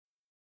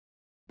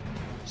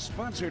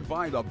Sponsored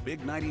by the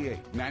Big 98,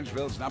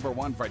 Nashville's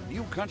 #1 for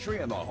new country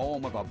and the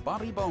home of the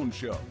Bobby Bones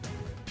Show.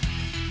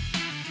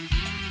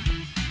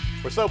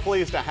 We're so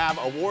pleased to have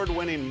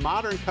award-winning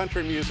modern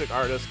country music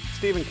artist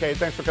Cade.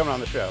 Thanks for coming on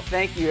the show.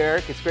 Thank you,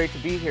 Eric. It's great to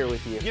be here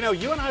with you. You know,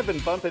 you and I have been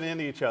bumping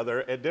into each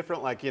other at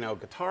different,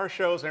 guitar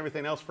shows and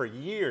everything else for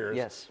years.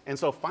 Yes. And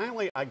so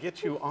finally I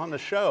get you on the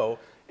show,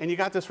 and you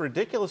got this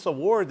ridiculous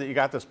award that you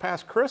got this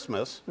past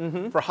Christmas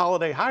for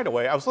Holiday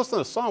Hideaway. I was listening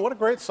to the song. What a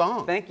great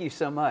song. Thank you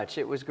so much.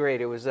 It was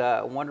great. It was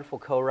a wonderful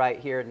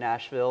co-write here in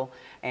Nashville,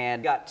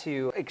 and got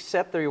to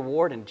accept the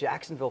award in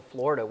Jacksonville,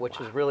 Florida, which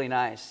was really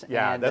nice.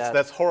 Yeah, and,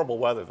 that's horrible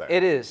weather there.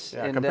 It is.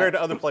 Yeah, and, compared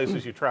to other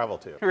places you travel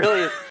to.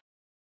 Really is.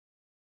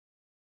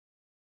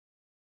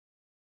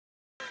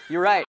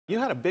 You're right. You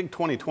had a big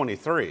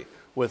 2023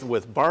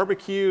 with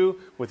Barbecue,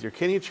 with your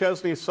Kenny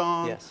Chesney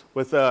song, Yes.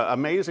 with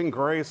Amazing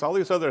Grace, all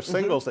these other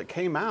singles that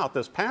came out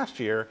this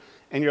past year,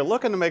 and you're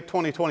looking to make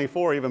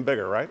 2024 even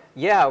bigger, right?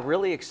 Yeah,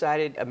 really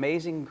excited.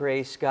 Amazing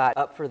Grace got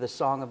up for the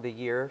Song of the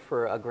Year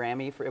for a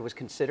Grammy. It was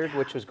considered,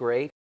 which was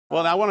great.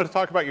 Well, now I wanted to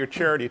talk about your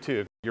charity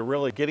too. You're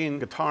really getting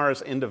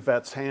guitars into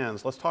vets'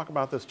 hands. Let's talk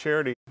about this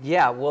charity.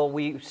 Yeah, well,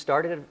 we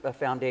started a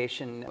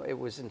foundation. It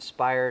was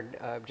inspired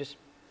just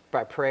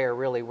by prayer,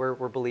 really.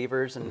 We're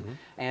believers,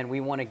 and we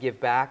want to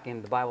give back,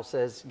 and the Bible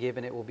says, "Give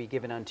and it will be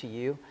given unto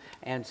you."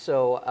 And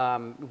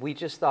so we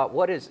just thought,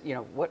 what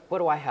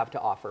do I have to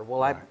offer?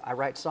 Well, I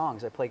write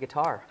songs, I play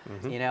guitar,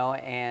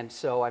 and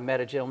so I met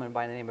a gentleman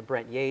by the name of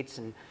Brent Yates,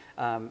 and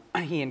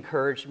he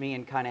encouraged me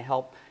and kind of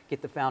helped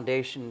get the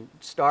foundation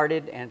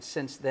started. And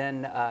since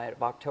then,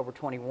 October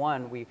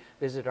 21, we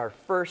visited our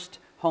first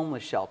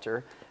homeless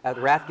shelter at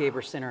the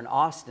Rathgaber Center in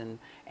Austin,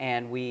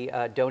 and we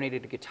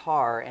donated a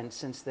guitar, and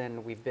since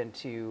then we've been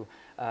to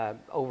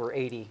over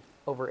 80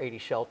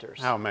 shelters.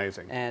 How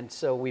amazing. And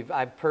so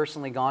I've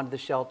personally gone to the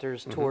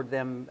shelters, toured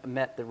them,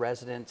 met the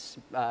residents,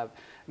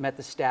 met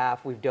the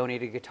staff. We've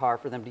donated a guitar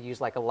for them to use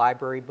like a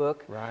library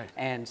book. Right.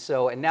 And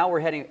now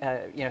we're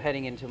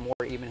heading into more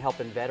even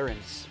helping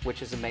veterans,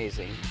 which is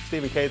amazing.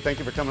 Cade, thank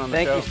you for coming on the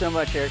show. Thank you so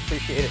much, Eric.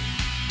 Appreciate it.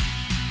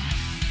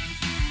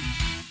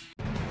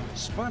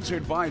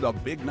 Sponsored by the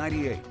Big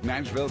 98,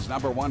 Nashville's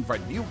 #1 for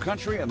new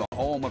country and the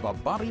home of the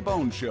Bobby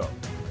Bones Show.